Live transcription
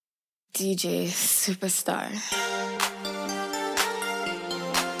DJ Superstar.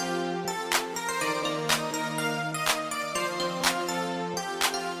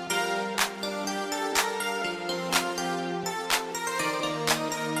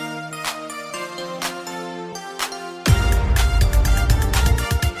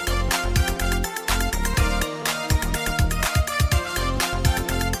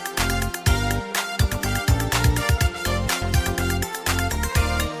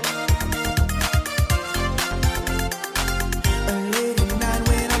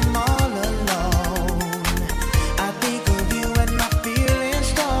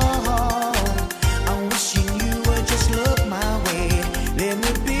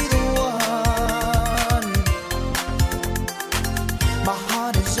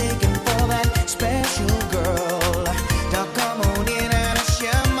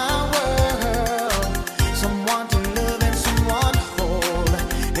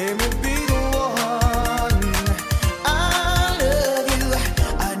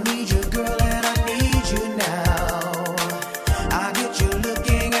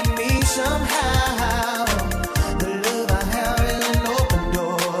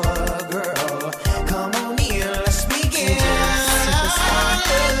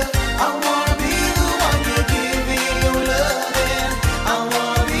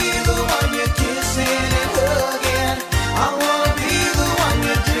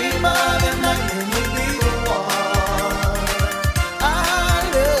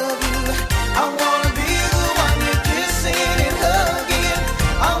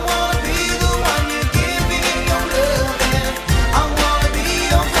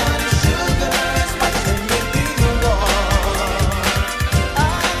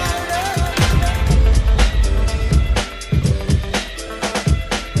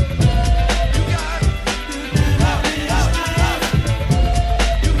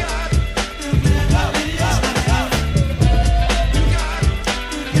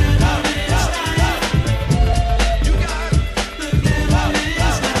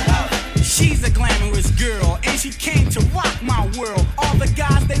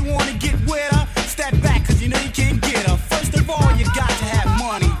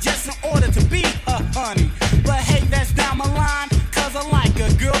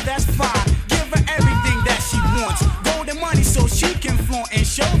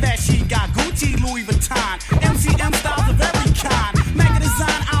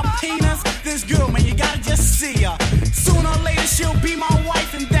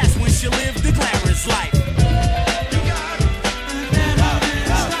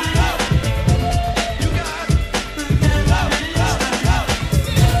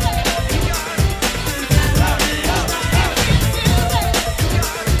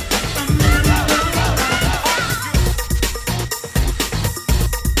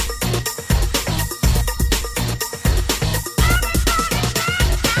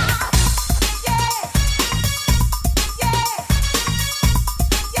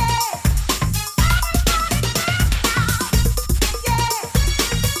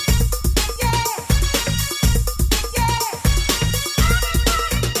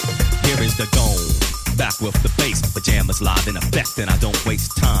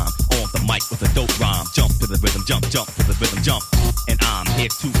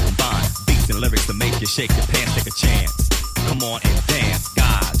 Shake your pants, take a chance. Come on and dance,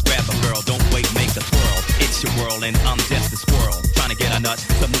 guys. Grab a girl, don't wait, make a twirl. It's your world and I'm just a squirrel. Trying to get a nut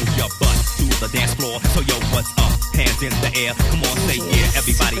to move your butt to the dance floor. So yo, what's up? Hands in the air. Come on, say yeah.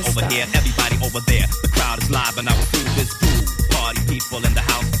 Everybody over here, everybody over there. The crowd is live and I will do this groove. Party people in the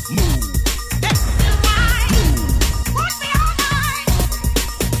house, move.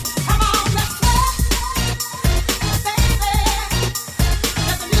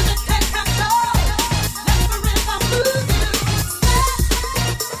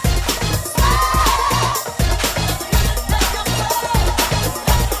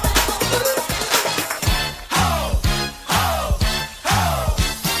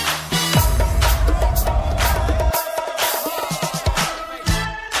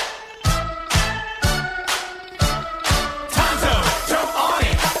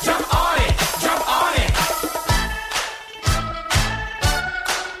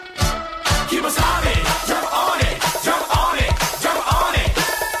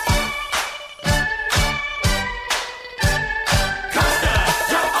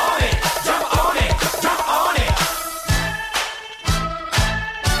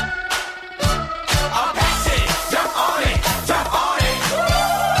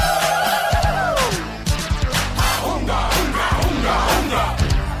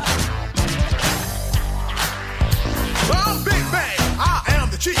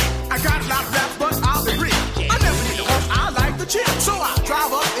 I got a lot of rap, but I'll be real. I never need to work, I like to chill. So I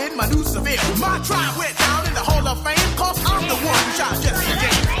drive up in my new Seville. My tribe went down in the Hall of Fame, cause I'm the one who shot Jesse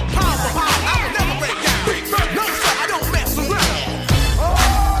James. Pound for pound, I will never break down. No, sir, I don't mess around.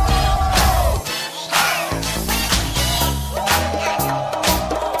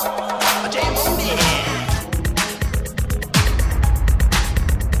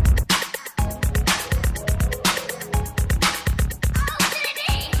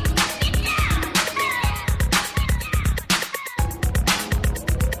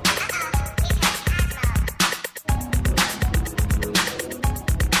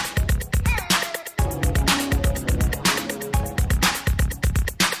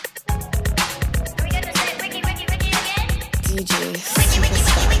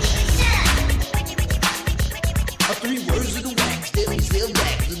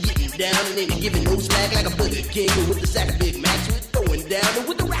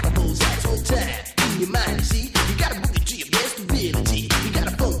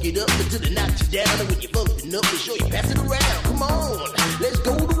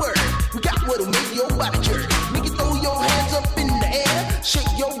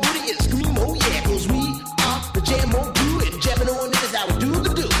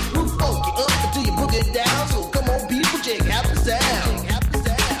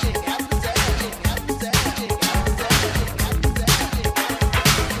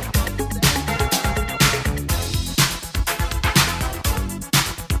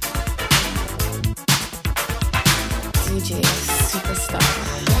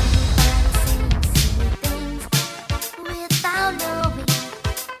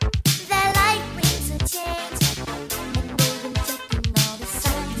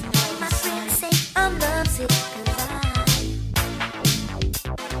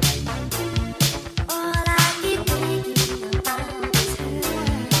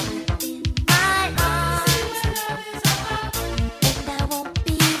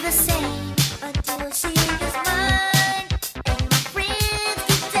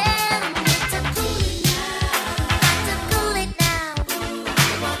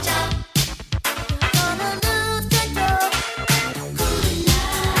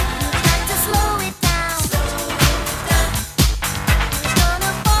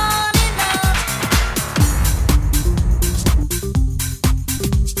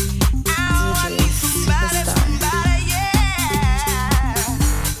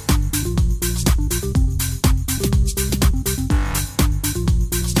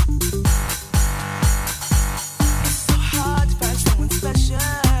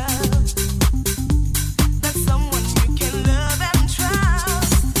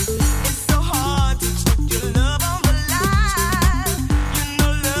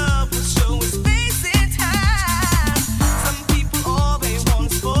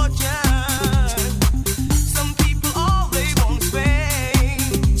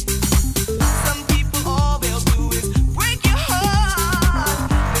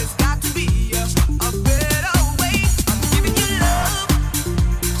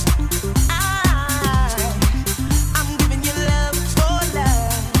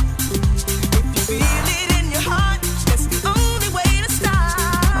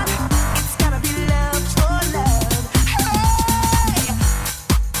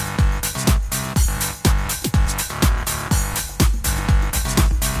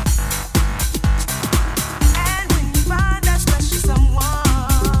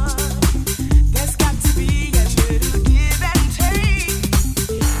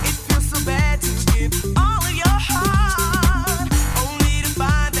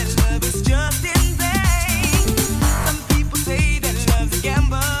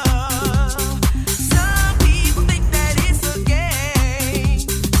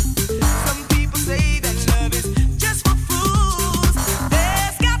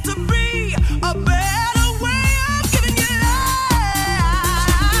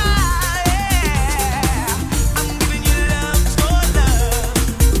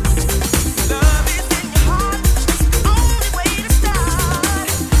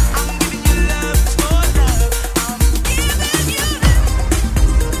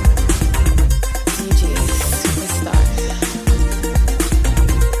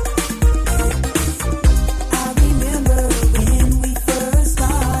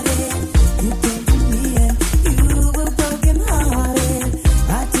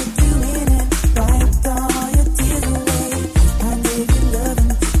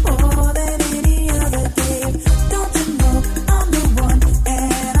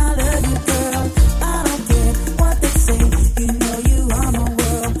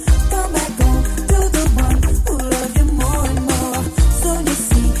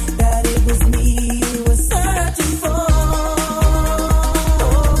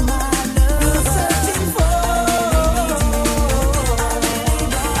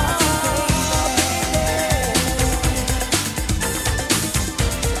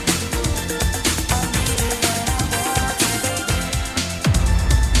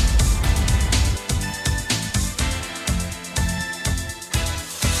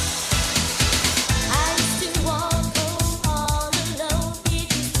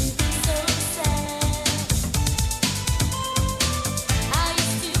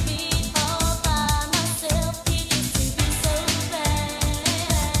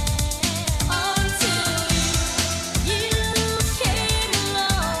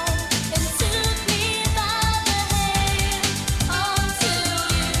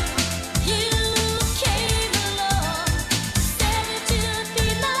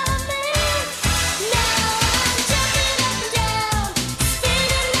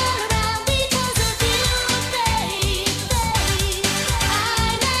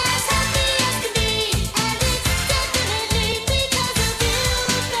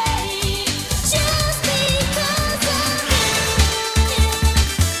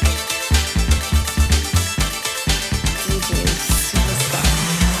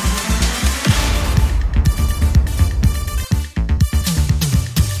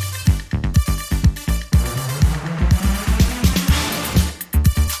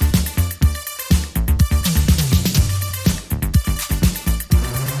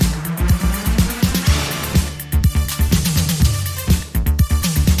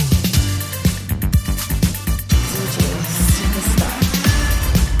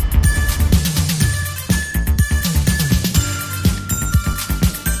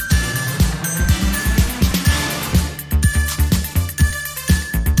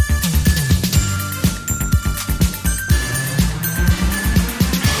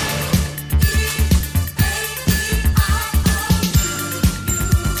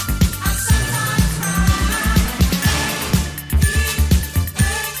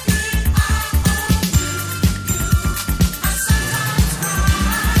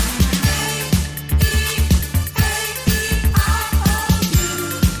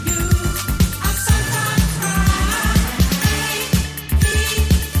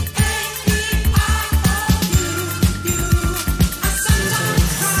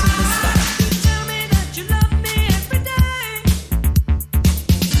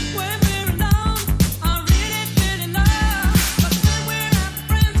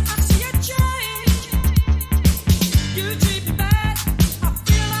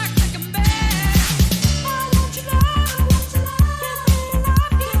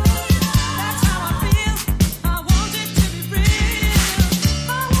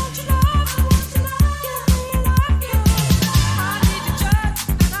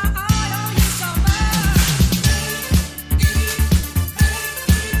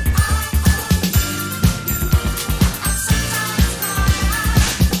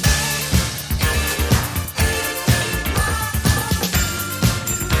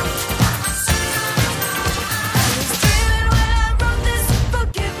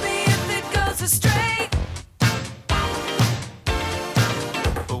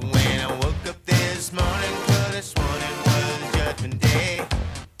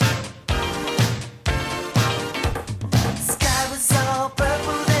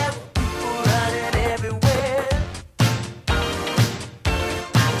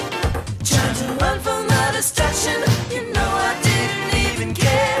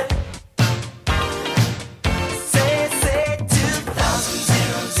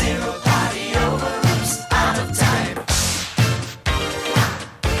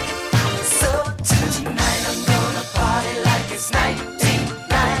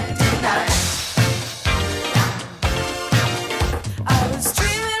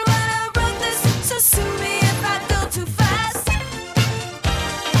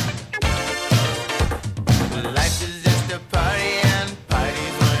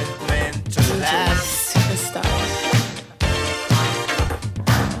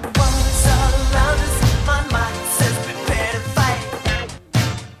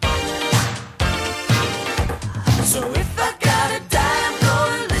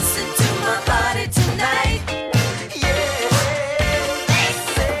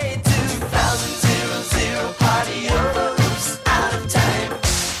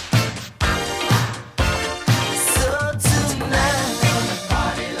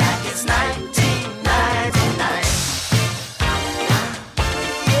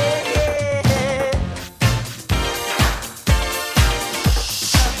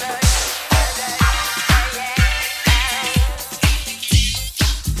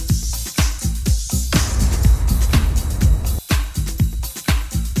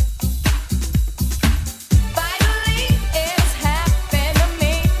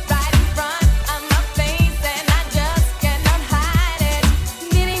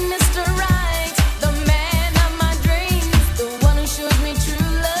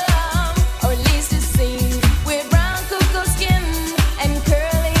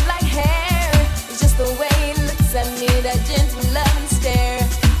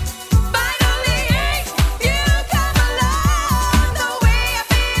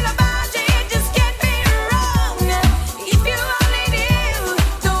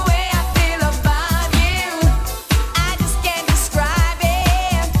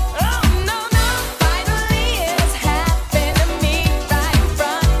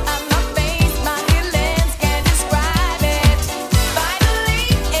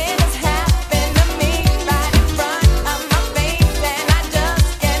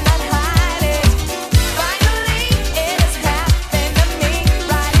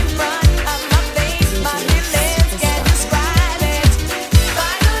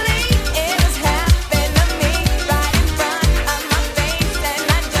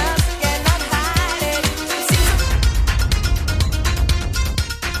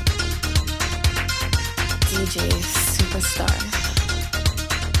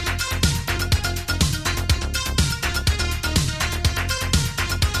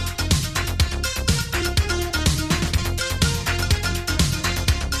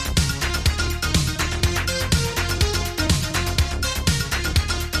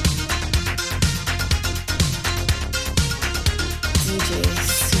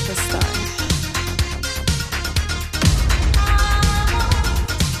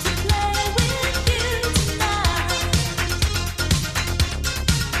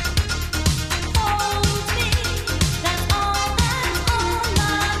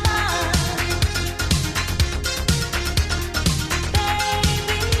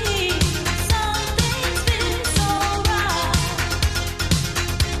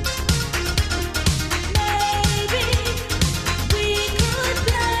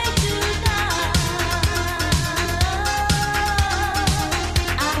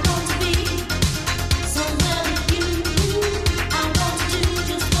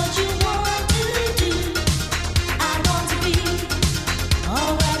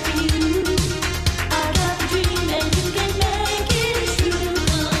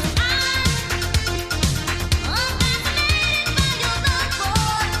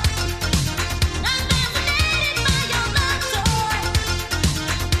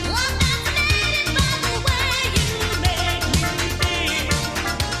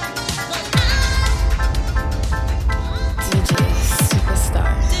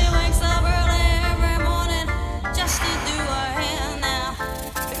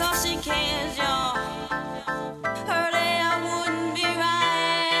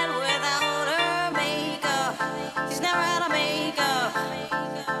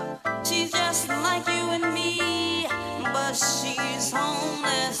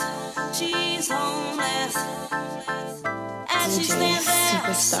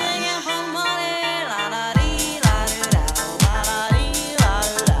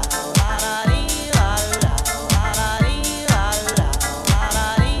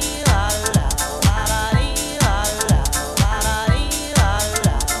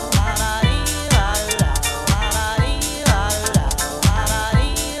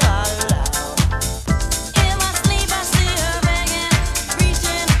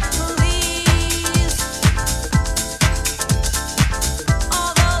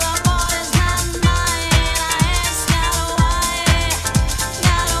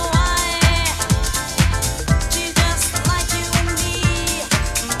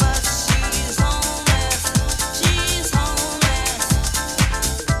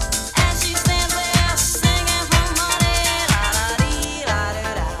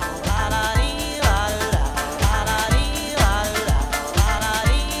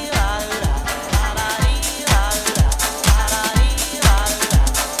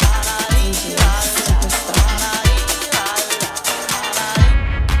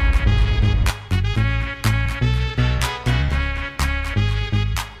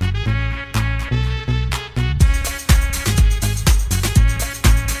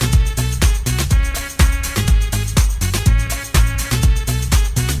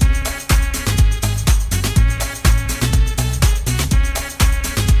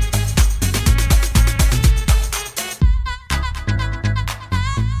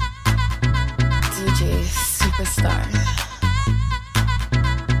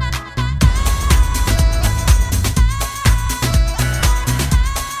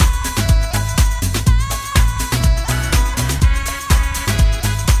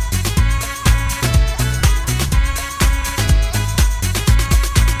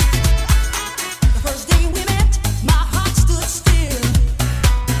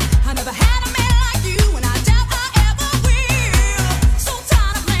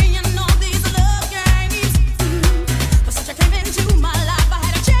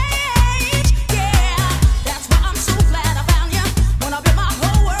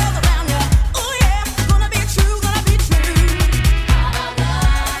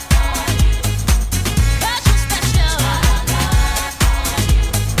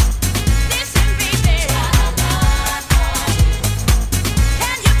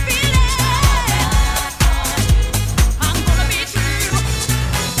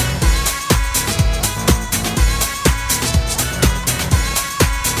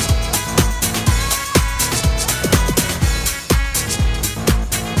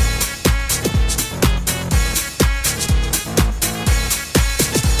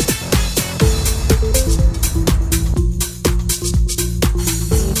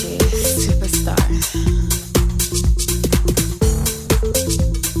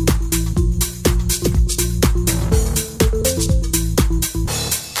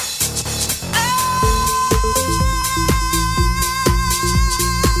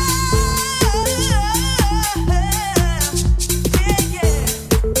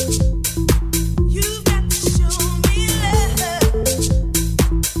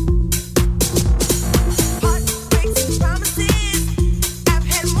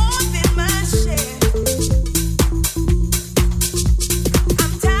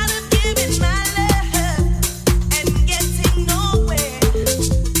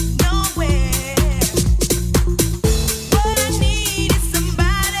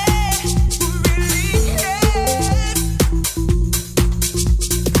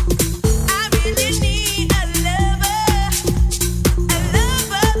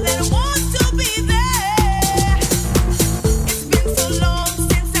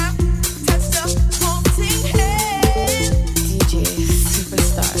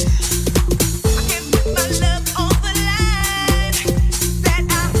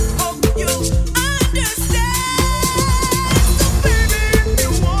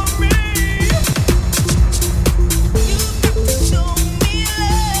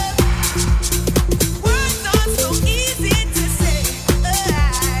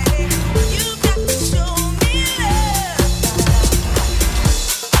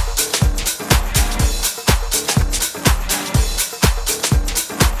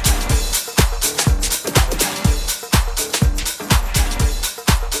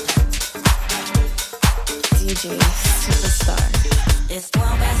 DJ Superstar. It's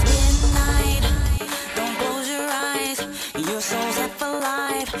 12 past midnight. Don't close your eyes. Your soul's up for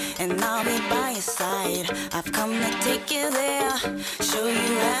life, and I'll be by your side. I've come to take you there, show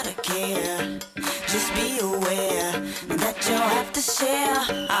you how to care. Just be aware that you'll have to share.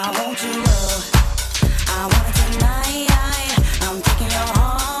 I want your love, I want it tonight. I'm taking your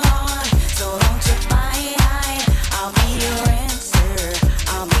heart, so don't you fight. I'll be your end.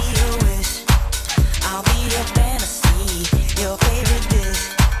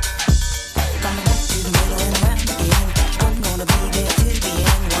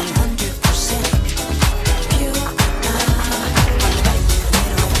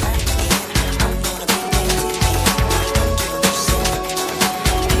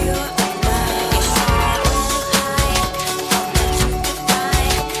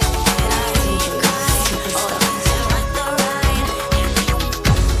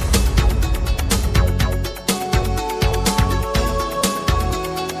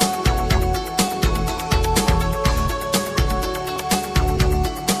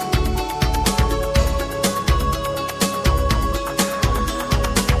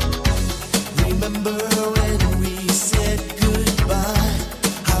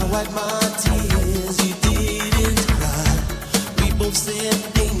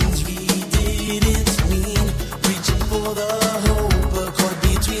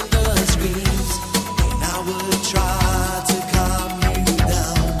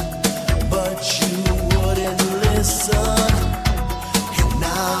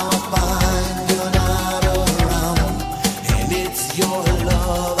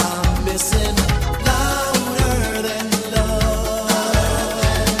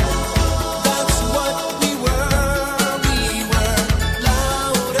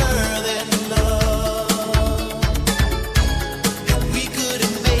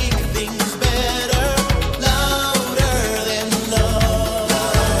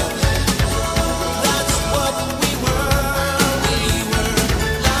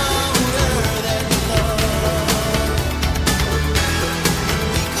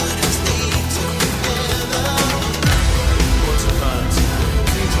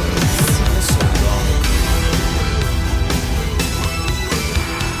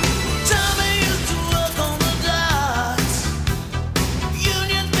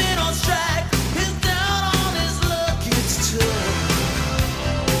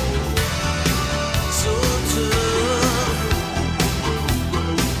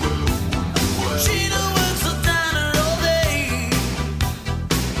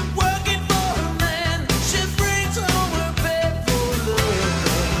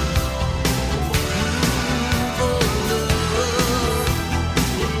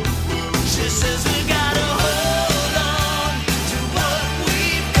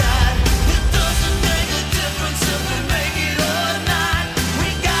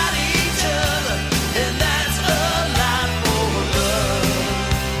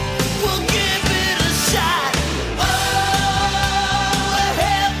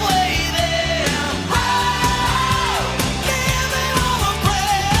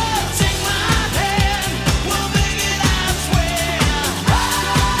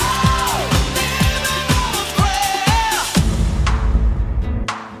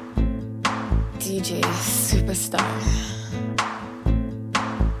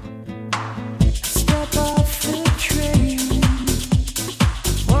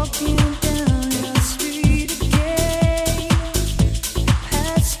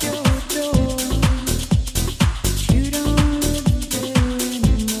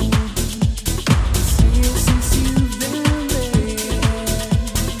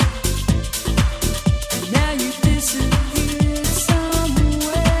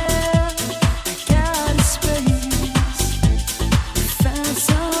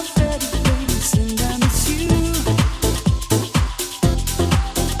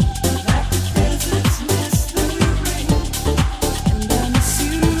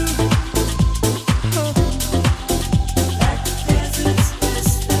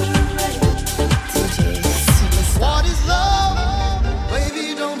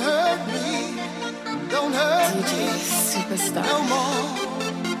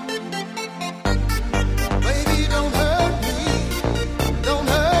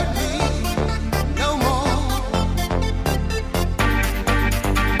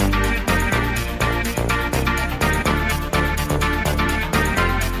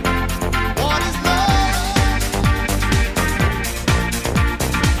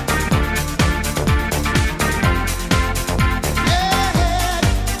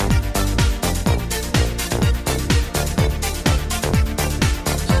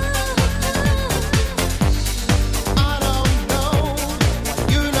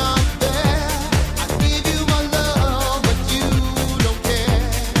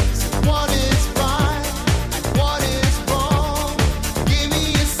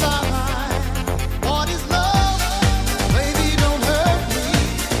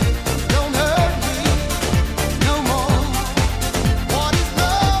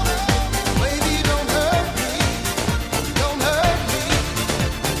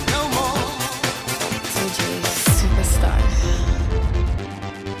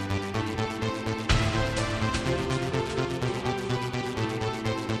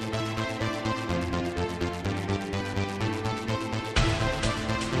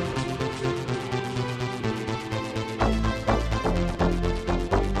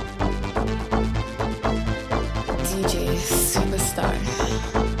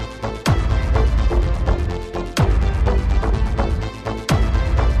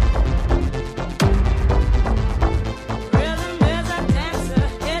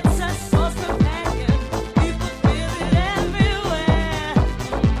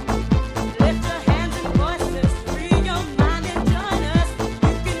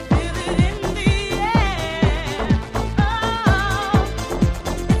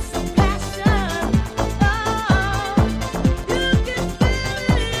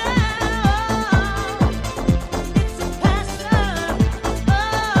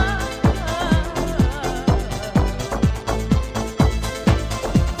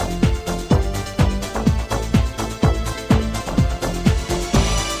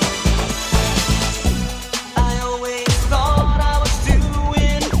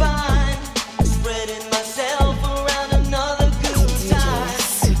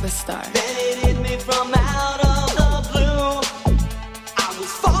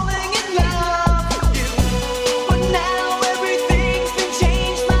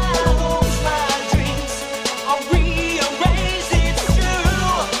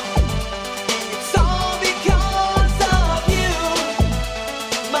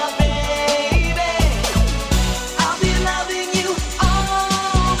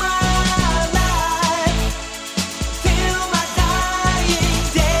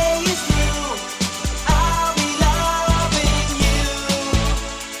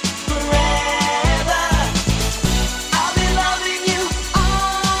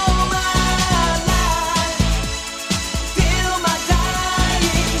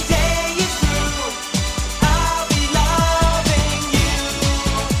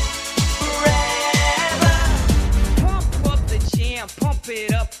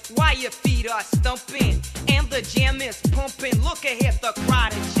 your feet are stumping and the jam is pumping. Look ahead, the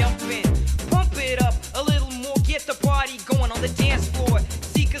crowd is jumping. Pump it up a little more, get the party going on the dance floor.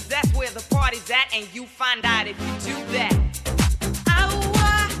 See, cause that's where the party's at, and you find out if you do that.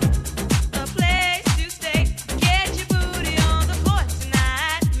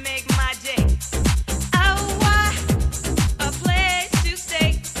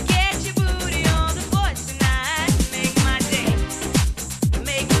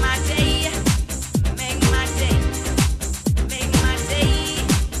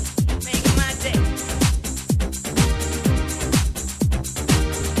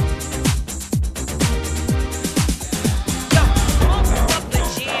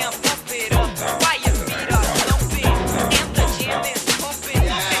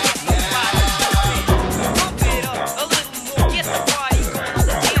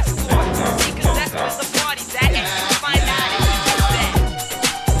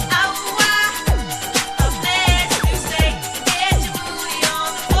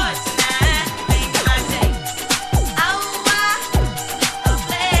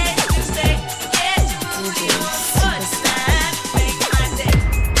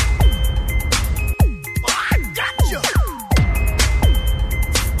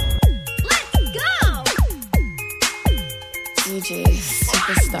 DJ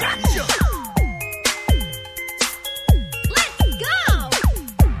Superstar.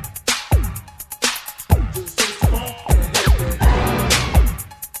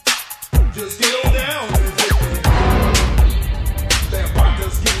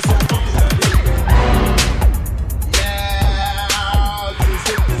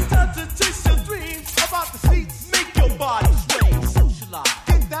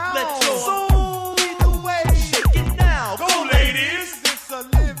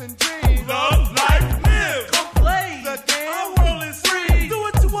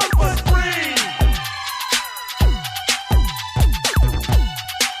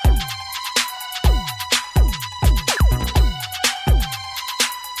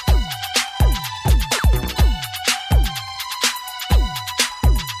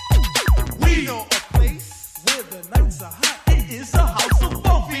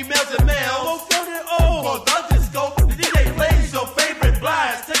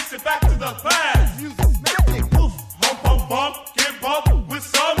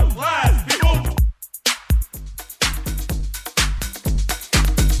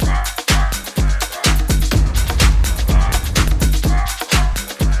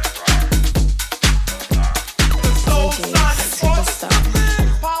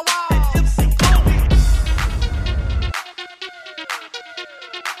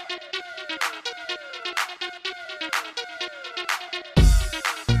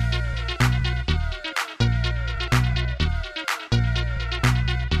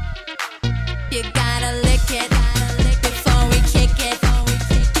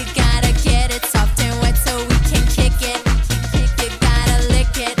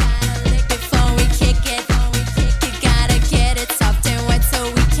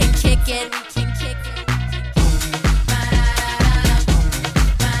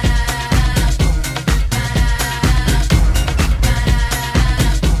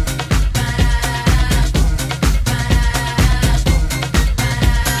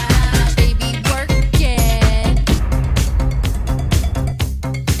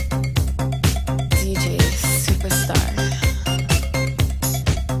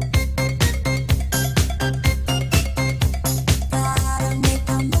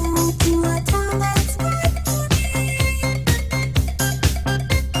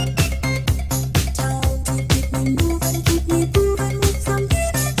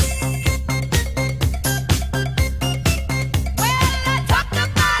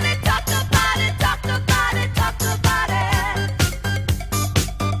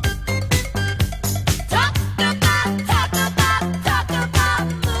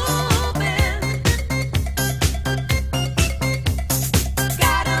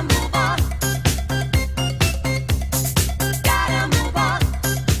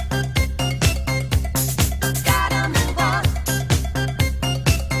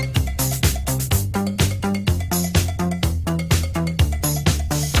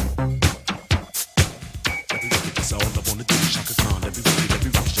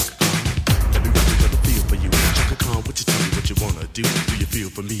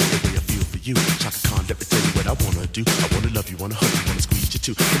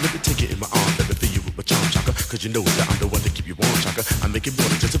 Cause you know that I'm the one to keep you warm, Chaka. I make it more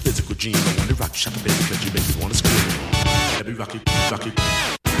than just a physical dream. I wanna rock you, Chaka, baby, cause you make me wanna scream. Let me rock you, rock you.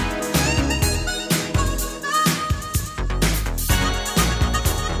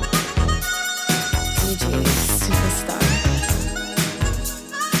 DJ Superstar.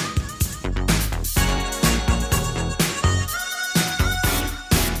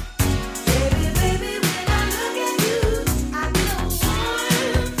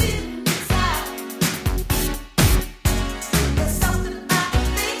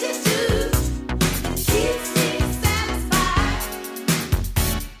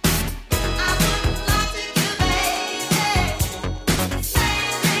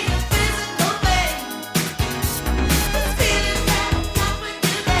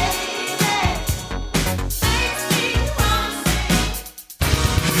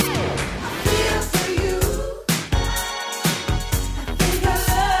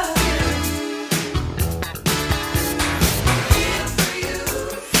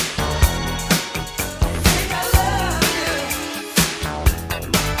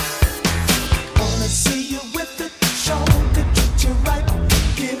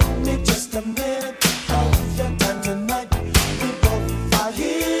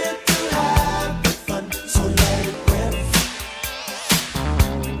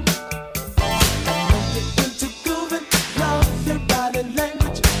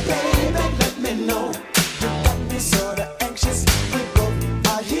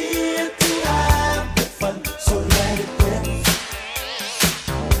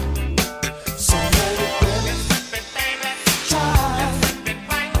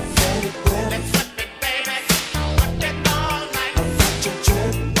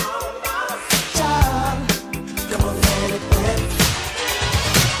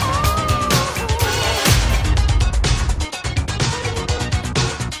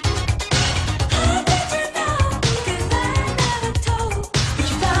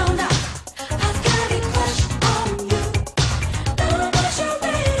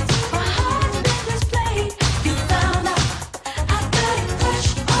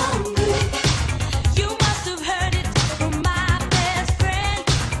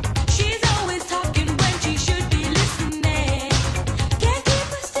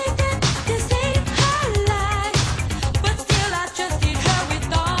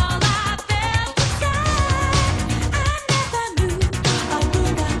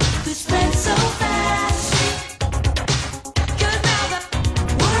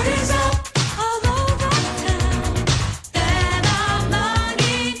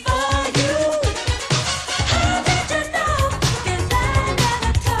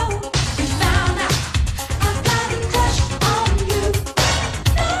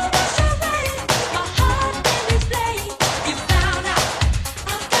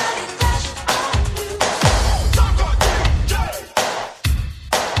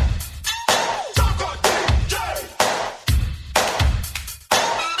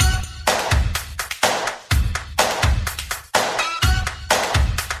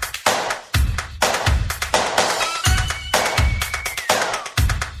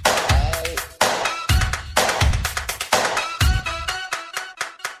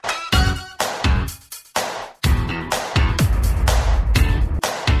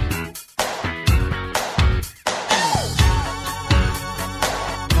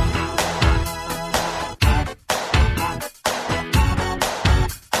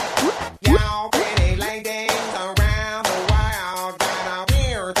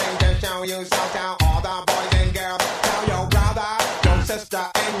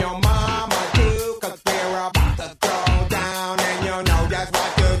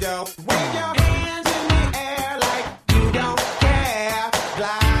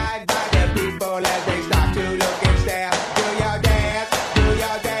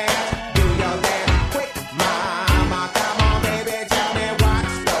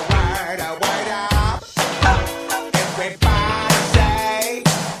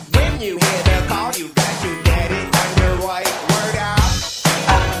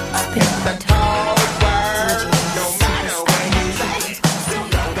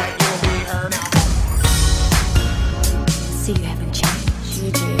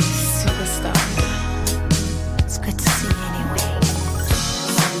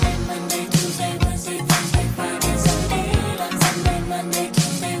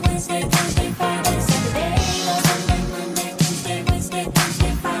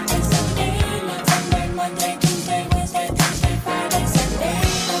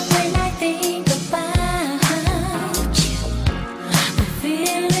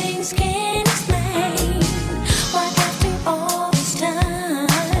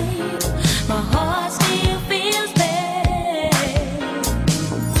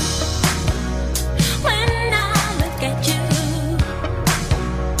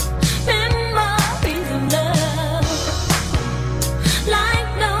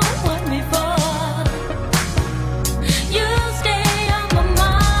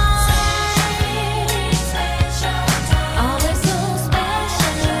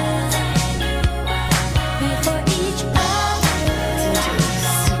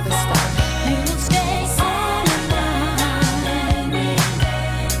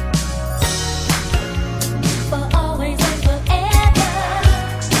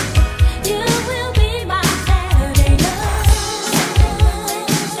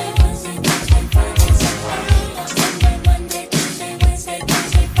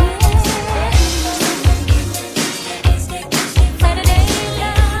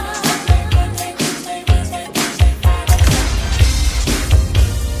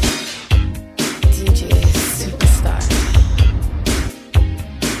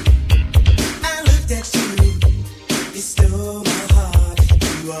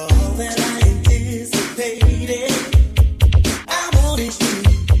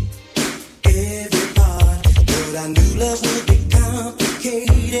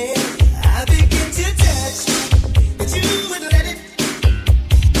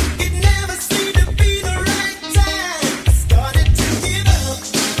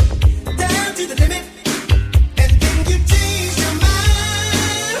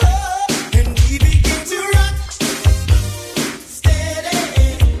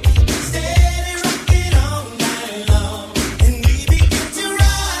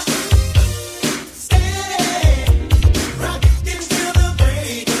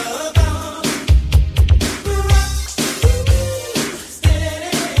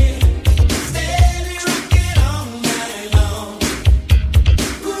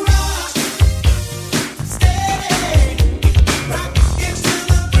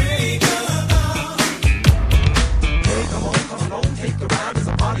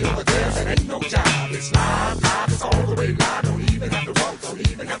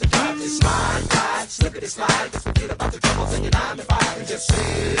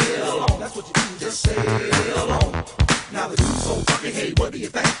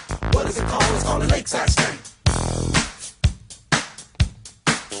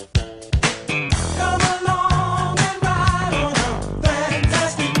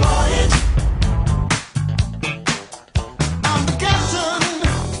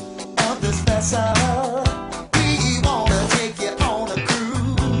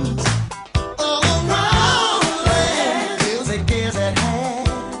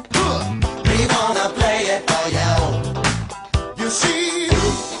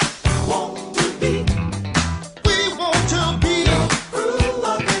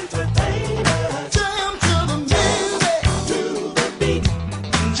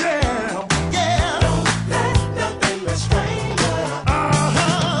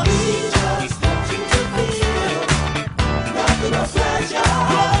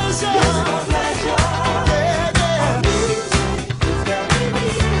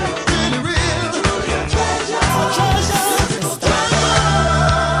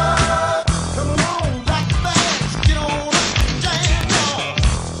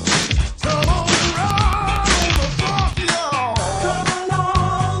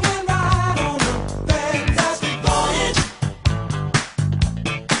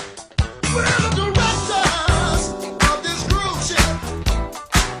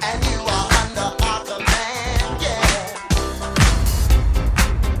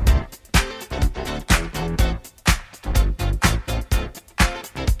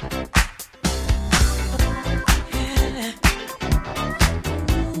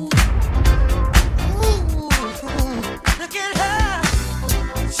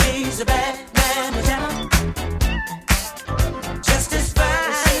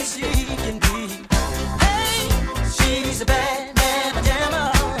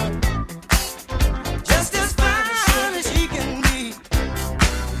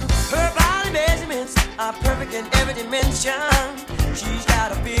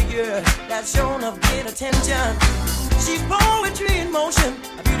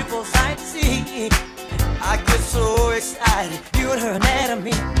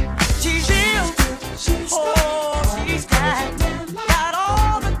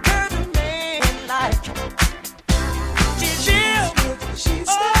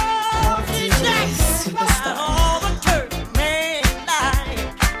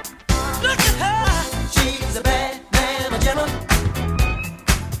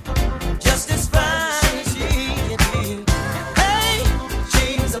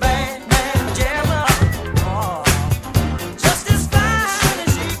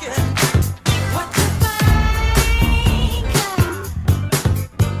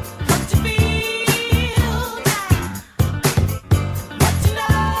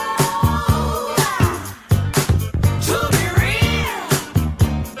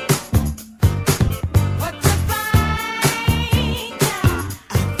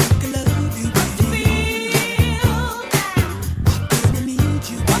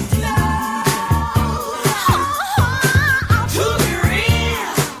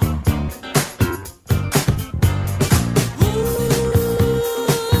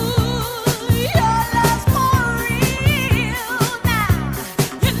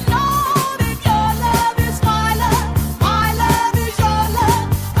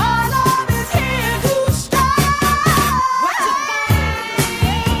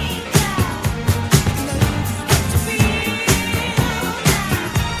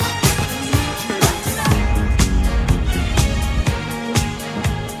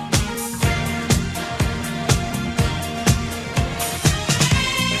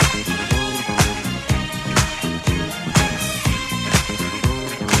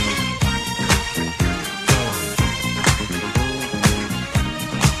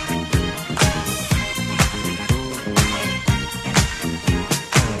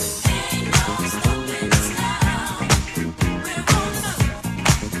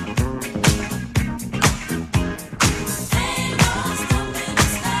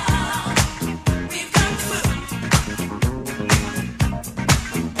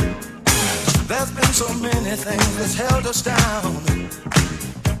 so many things that's held us down,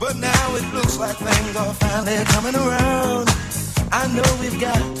 but now it looks like things are finally coming around. I know we've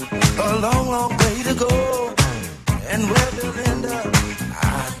got a long, long way to go, and where we'll end up,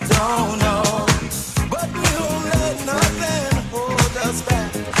 I don't know. But we won't let nothing hold us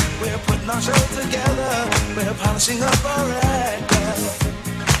back. We're putting our show together, we're polishing up our act.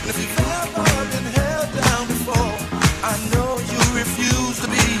 And if you've ever been held down before, I know you refuse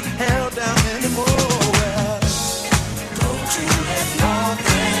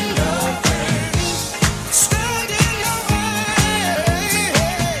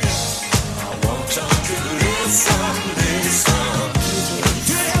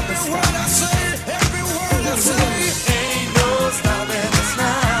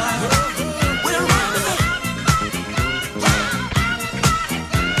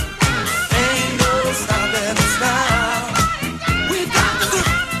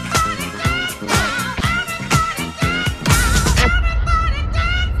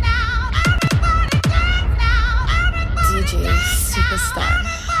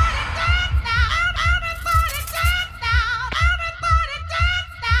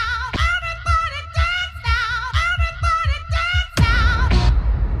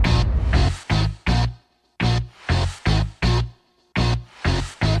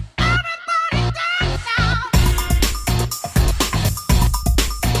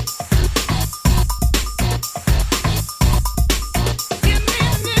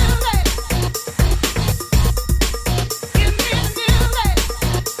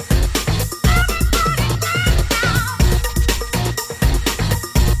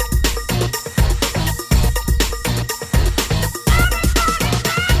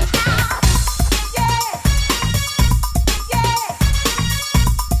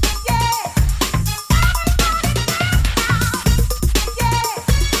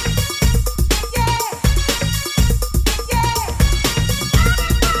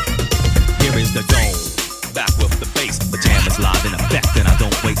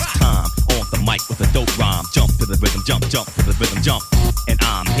jump to the rhythm jump. And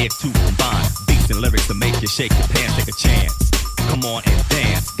I'm here to combine beats and lyrics to make you shake your pants, take a chance. Come on and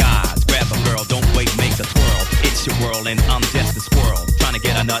dance, guys, grab a girl, don't wait, make a twirl. It's your world and I'm just a squirrel, trying to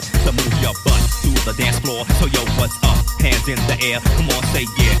get a nut to move your butt to the dance floor. So yo, what's up? Hands in the air, come on, say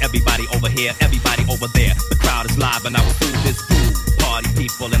yeah. Everybody over here, everybody over there. The crowd is live and I will do this groove. Party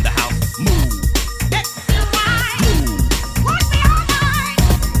people in the house, move.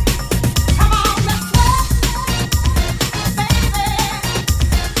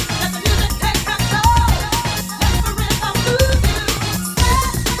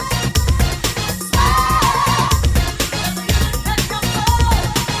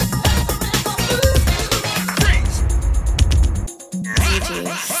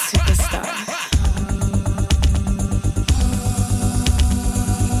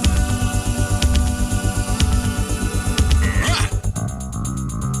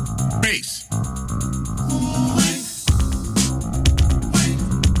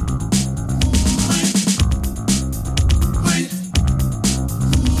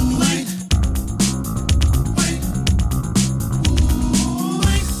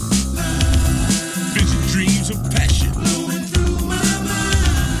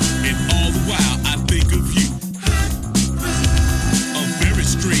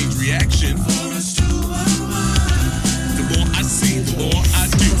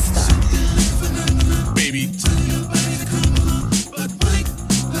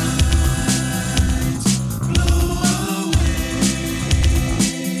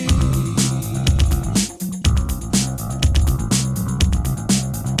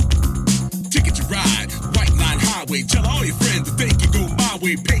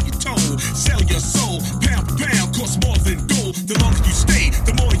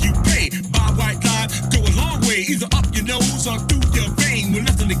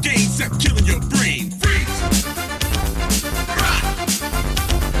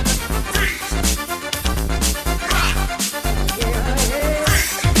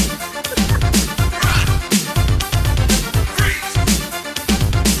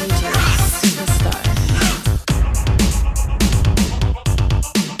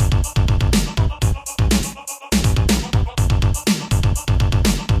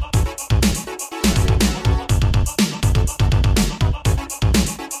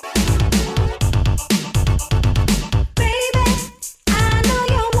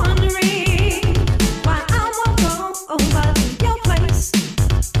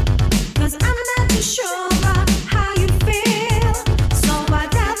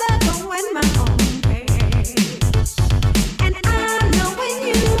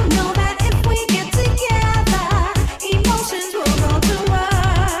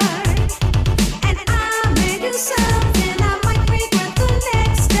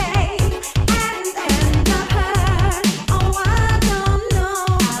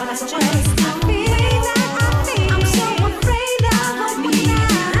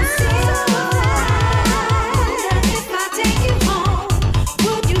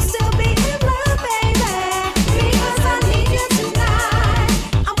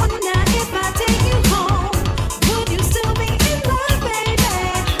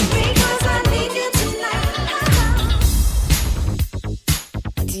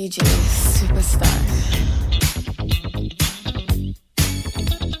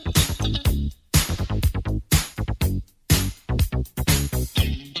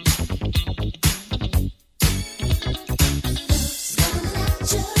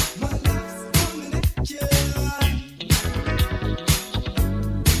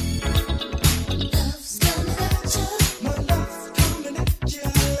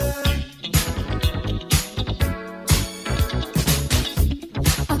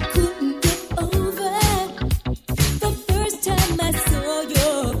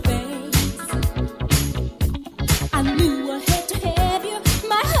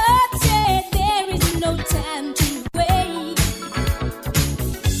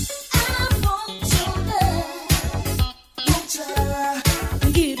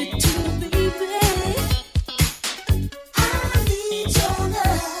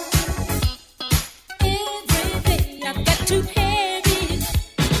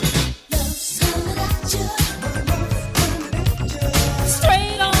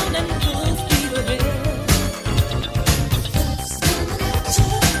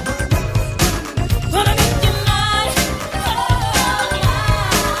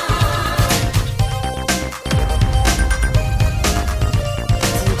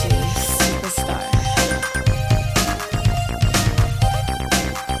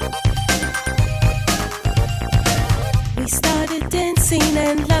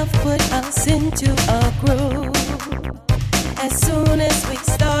 as we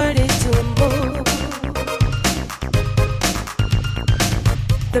started to move,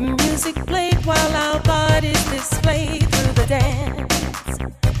 the music played while our bodies displayed through the dance.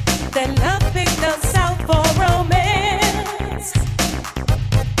 Then love picked us out for romance.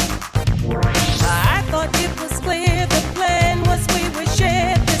 I thought it was clear the plan was we would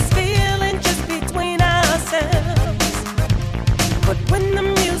share this feeling just between ourselves. But when the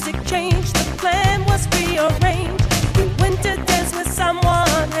music changed, the plan was rearranged. We went to dance with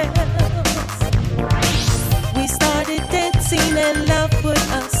someone else. We started dancing and love put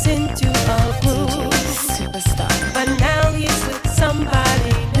us into a groove. Superstar. But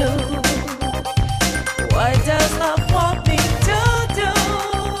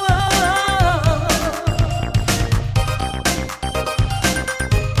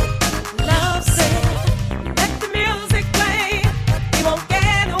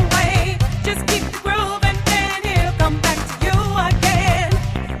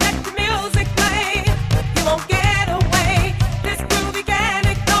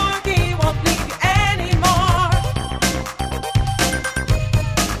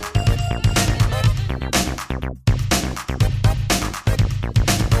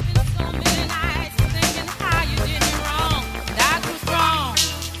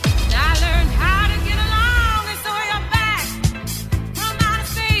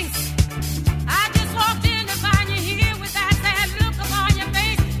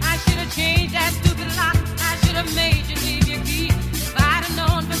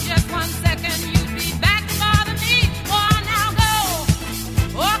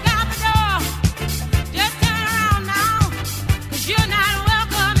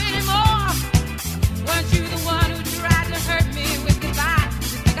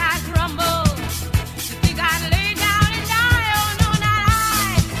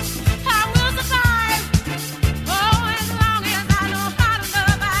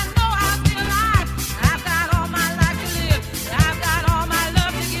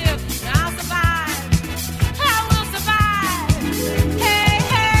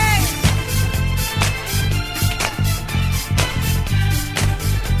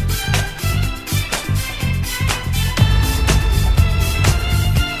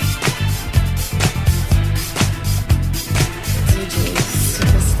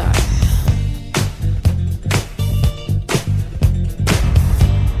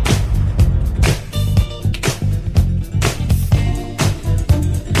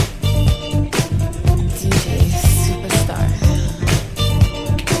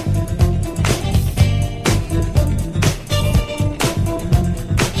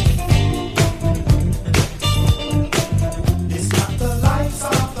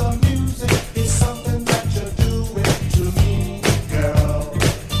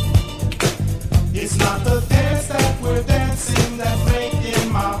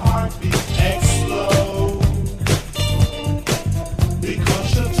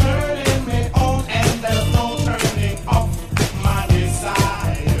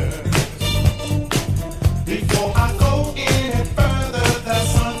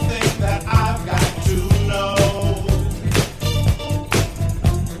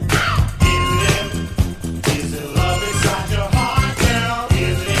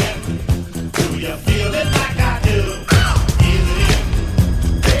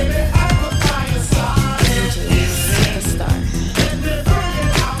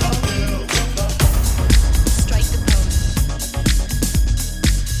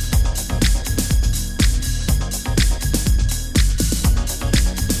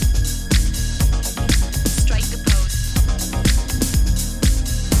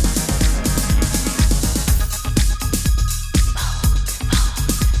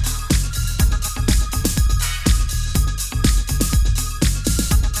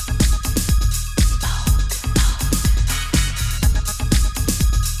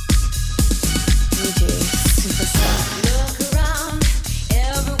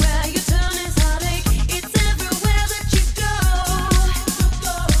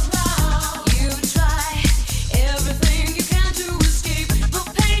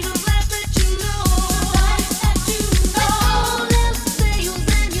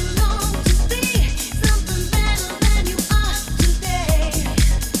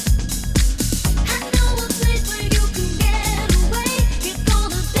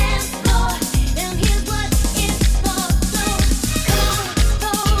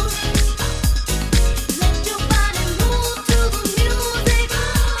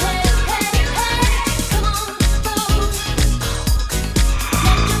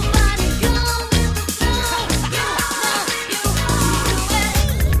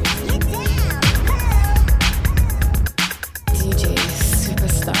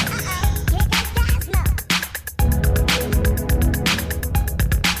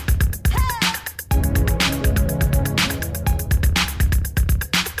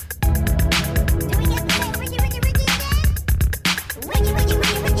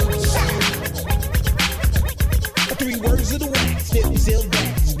of the wax. 50 sales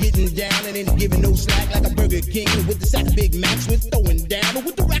backs, getting down and ain't giving no slack like a Burger King with the sack of Big Macs. We're throwing down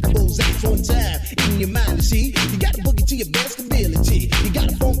with the rockables acts on time. In your mind, you see, you gotta boogie to your best ability. You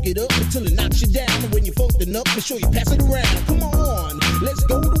gotta funk it up until it knocks you down. And when you're funked up, make sure you pass it around. Come on, let's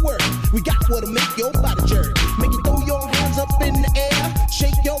go to work. We got what'll make your body jerk. Make you throw your hands up in the air,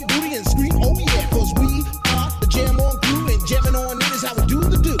 shake your booty and scream, oh yeah, cause we are the jam on crew, and jamming on it is how we do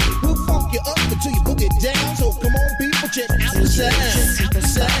the do. We'll funk you up until you book it down. So come on, people, check out the sound, out the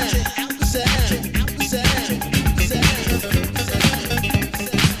sound, out the sound, out the sound.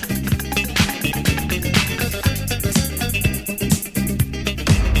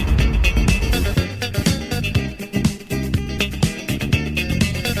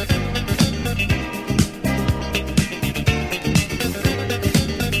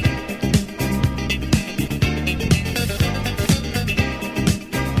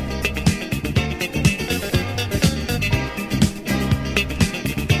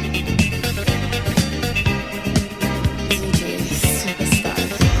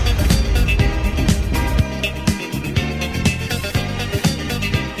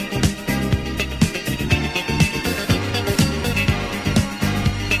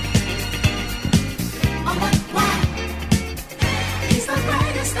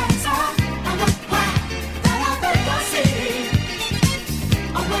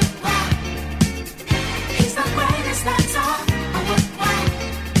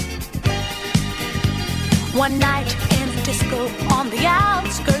 One night in a disco on the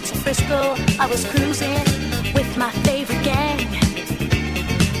outskirts of Frisco, I was cruising with my favorite gang.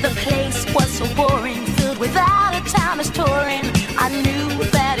 The place was so boring, filled with out-of-towners touring. I knew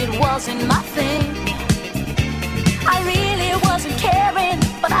that it wasn't my thing. I really wasn't caring,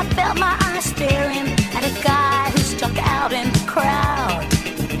 but I felt my eyes staring at a guy who stuck out in the crowd.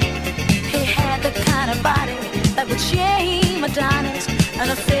 He had the kind of body that would shame Adonis,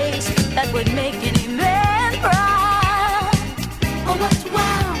 and a face that would make any man proud. Oh, what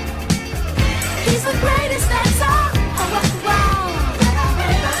wow! He's the greatest dancer. Oh, what wow! That I've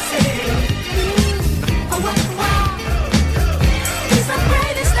ever seen. Oh, what wow! He's the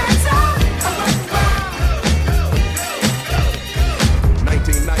greatest dancer. Oh, what wow!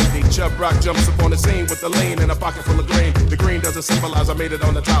 1990, Chubb Rock jumps up on the scene with the lean and a pocket full of green. The green doesn't symbolize I made it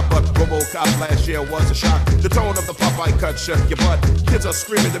on the top, but RoboCop last year was a shock. The tone of the Popeye cut shook your butt. Kids are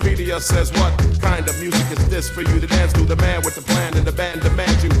screaming, the media says what kind of music is this for you to dance to? The man with the plan and the band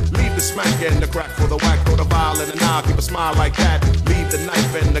demands you leave the smack and the crack for the whack, throw the violin and now keep a smile like that. Leave the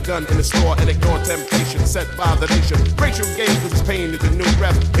knife and the gun in the store and ignore temptation set by the nation. Rachel Gaines with his pain is the new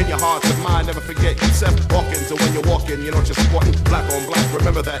rep in your heart and mind. Never forget yourself walking, so when you're walking, you know what you're sporting. Black on black,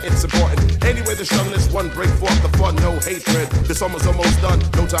 remember that it's important. Anyway, the youngness one break forth the fun, no hatred. The summer's almost done,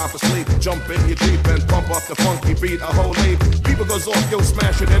 no time for sleep. Jump in your Jeep and pump up the funky beat a whole leap. People goes off, yo,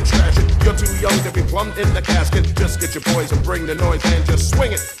 smash it and trash it. You're too young to be plumbed in the casket. Just get your boys and bring the noise and just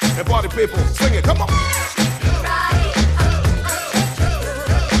swing it. And party people, swing it, come on.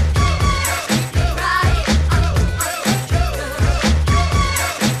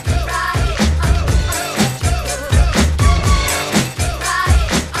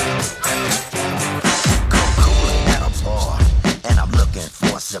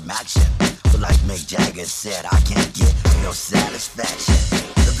 Some action, but like Mick Jagger said, I can't get no satisfaction.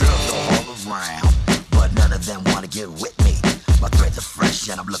 The girls are all around, but none of them wanna get with me. My threads are fresh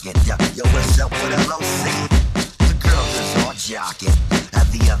and I'm looking down. Yo, what's up with LOC? The girls is all jocking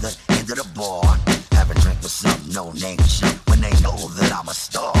at the other end of the bar, have a drink with some no-name chump when they know that I'm a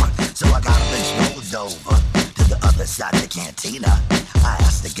star. So I got them strolled over to the other side of the cantina. I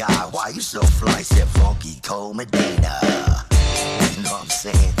asked the guy, why you so fly? Said Funky Cole Medina. You know what I'm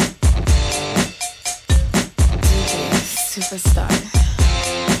saying? DJ Superstar.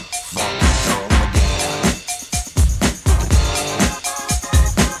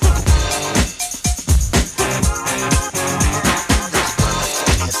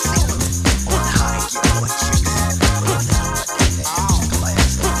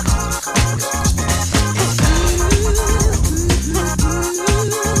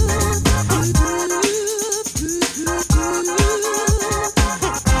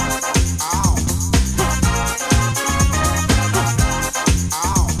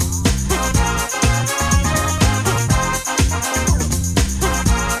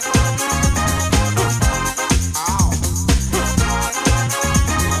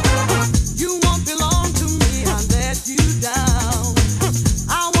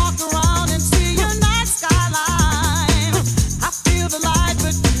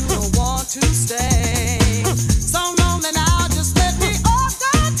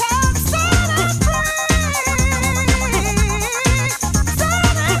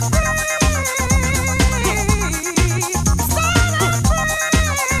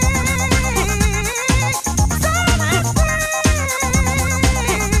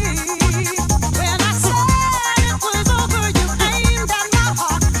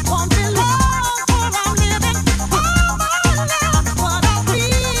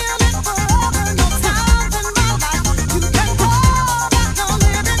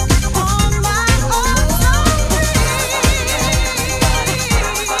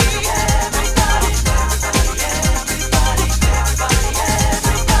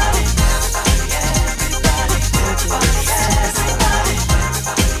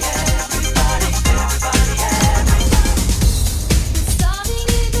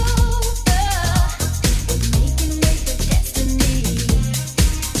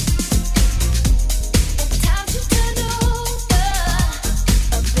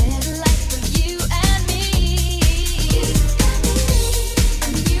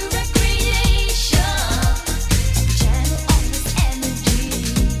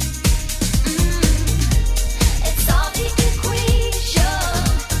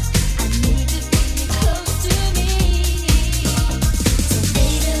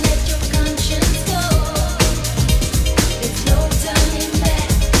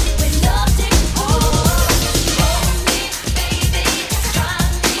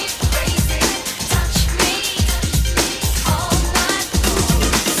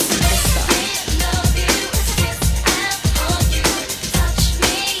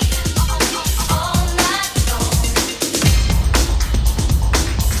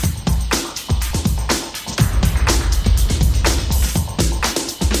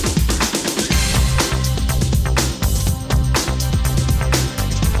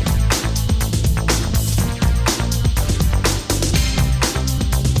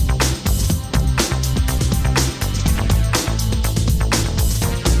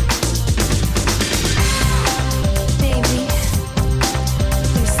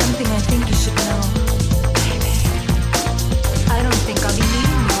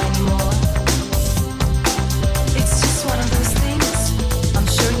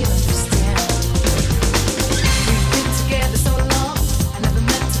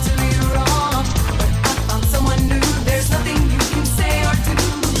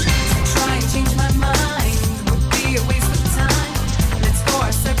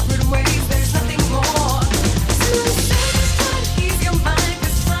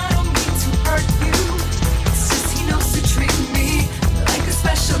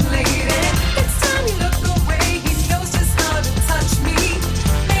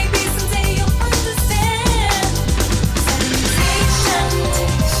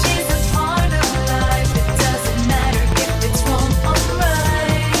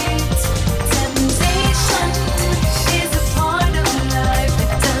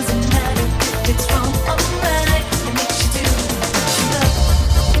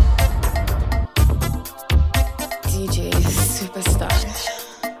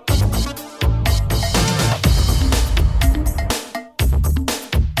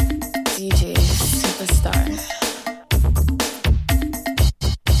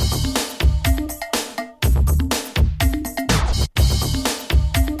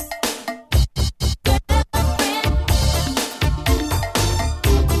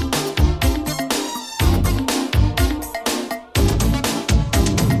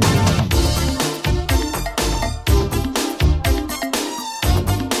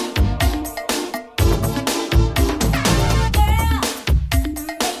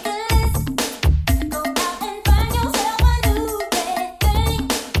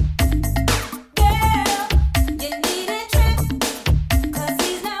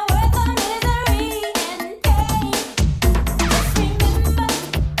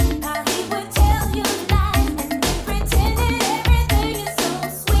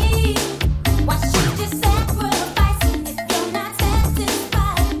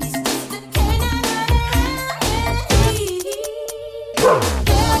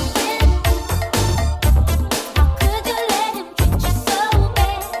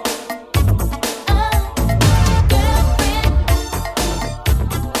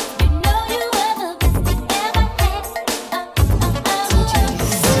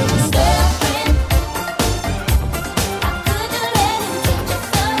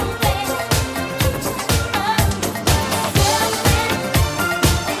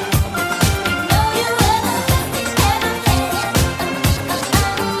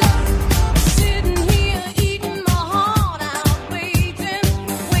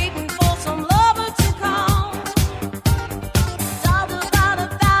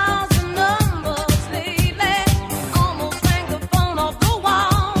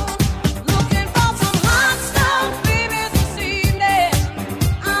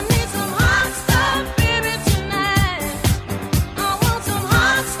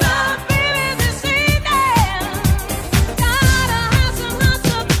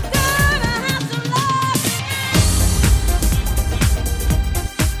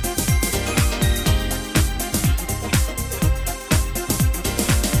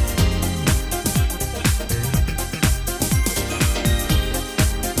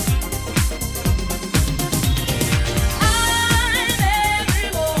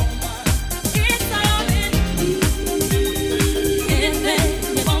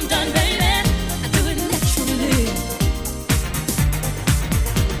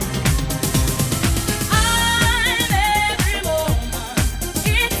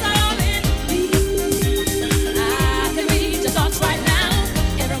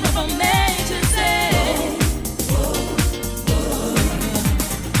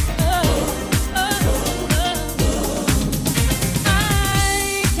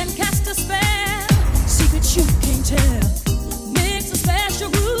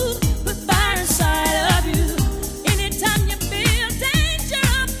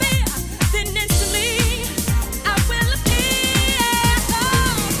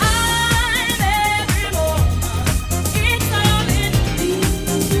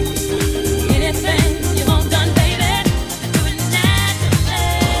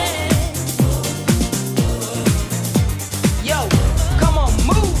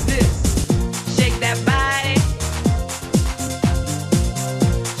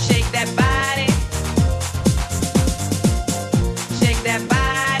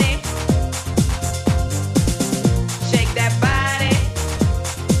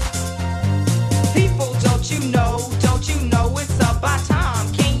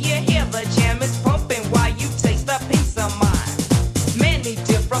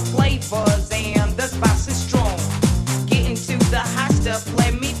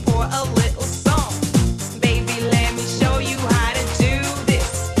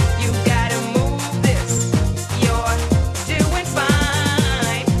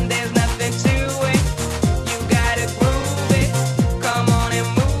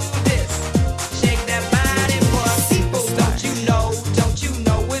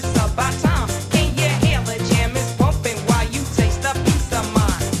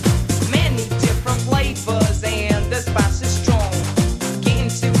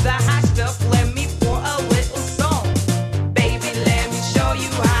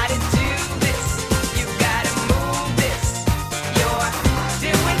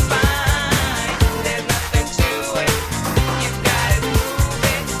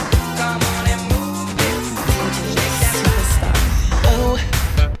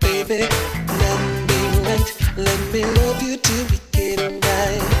 Baby, let me wait. Let me love you till we get it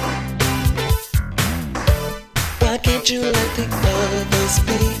right. Why can't you let the others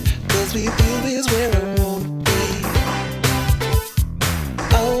be? 'Cause with you is where I wanna be.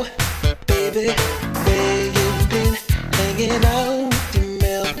 Oh, baby, where you been? Hanging out with your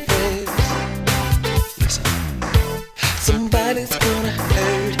male friends. Listen, somebody's gonna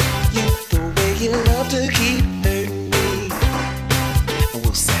hurt you the way you love to keep hurting me. And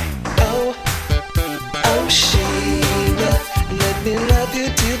we'll say, oh, oh Sheila, let me love you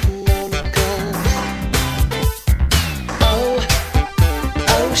till the morning comes. Oh,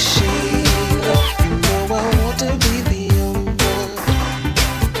 oh Sheila, you know I want to be the only one.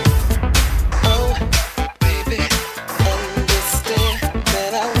 Oh, baby, understand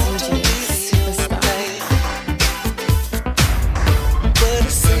that I want to be the only man. But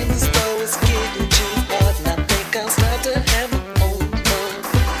it seems as though it's getting too hard, and I think I'll start to have my own fun.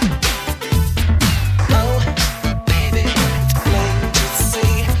 Oh, baby, it's plain to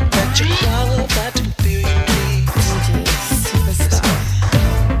see that you're all about to feel your needs. Superstar.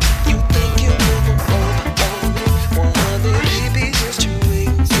 You think you move over on me, 100, baby, just you wait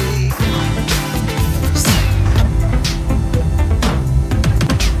and see.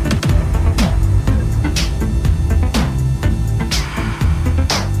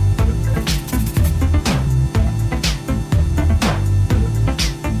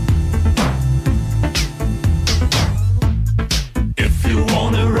 If you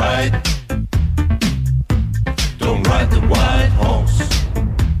wanna ride, don't ride the white horse.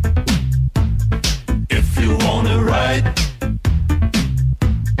 If you wanna ride,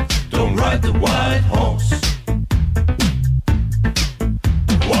 don't ride the white horse.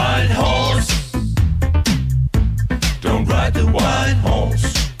 White horse, don't ride the white horse.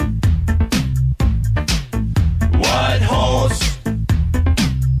 White horse,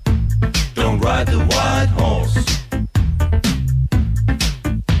 don't ride the white horse.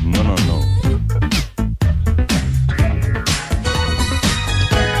 No, no, no.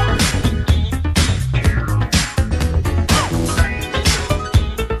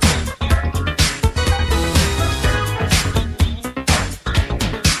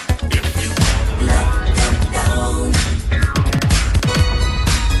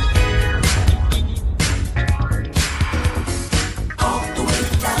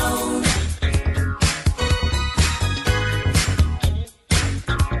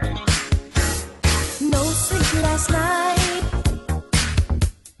 No sleep last night.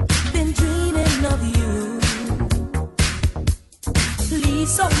 Been dreaming of you.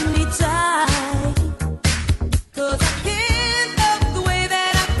 Please hold me tight. 'Cause I can't help the way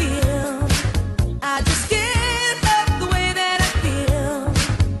that I feel. I just can't help the way that I feel.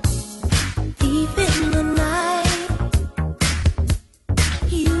 Deep in the night,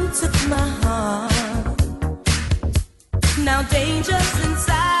 you took my heart. Now danger's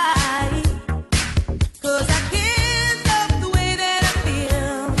inside. 'Cause I can't help the way that I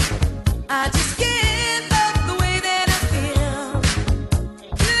feel. I just can't help the way that I feel.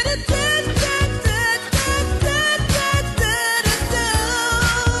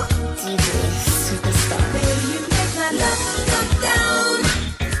 Superstar. Baby, you make my love come down.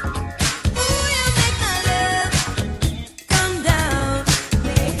 Ooh, you make my love come down.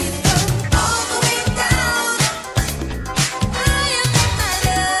 Make it go all the way down. Oh, you make my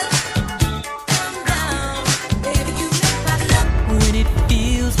love come down. Baby, you make my love. When it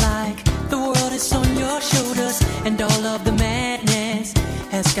feels like the world is on your shoulders and all of the madness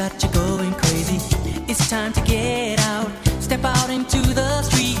has got you going crazy, it's time to get out, step out into the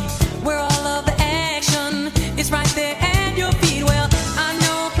street where all of the action is right there at your feet. Well, I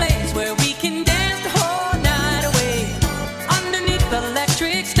know a place where we can dance the whole night away underneath the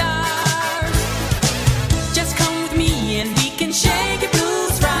electric stars. Just come with me and we can shake your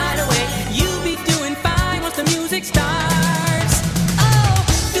blues right away. You'll be doing fine once the music starts. Oh,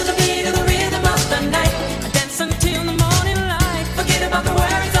 to the beat of the rhythm of the night, dance until the morning light. Forget about the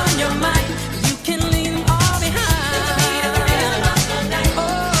worries on your mind. You can leave them all behind. To the beat of the rhythm of the night.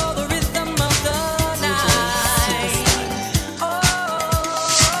 Oh, the rhythm of the night. Oh,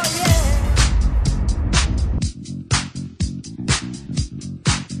 yeah.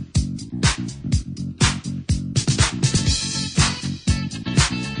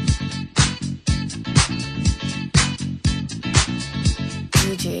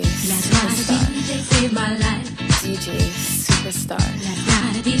 DJ Last night a Superstar. DJ saved my life. DJ Superstar. Last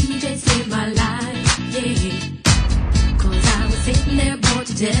night a DJ saved my life. Yeah. 'Cause I was sitting there bored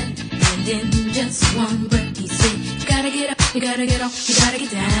to death, and in just one breath he said, "You gotta get up, you gotta get off, you gotta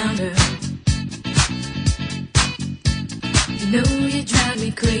get down, girl. You know you drive me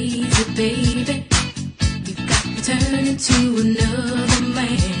crazy, baby. You've got me turning to another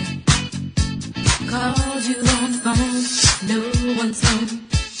man. Called you on the phone, no one's home.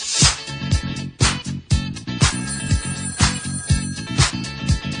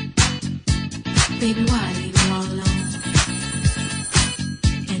 Baby, why leave me all alone?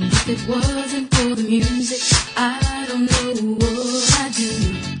 And if it wasn't for the music, I don't know what I'd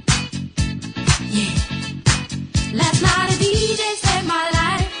do.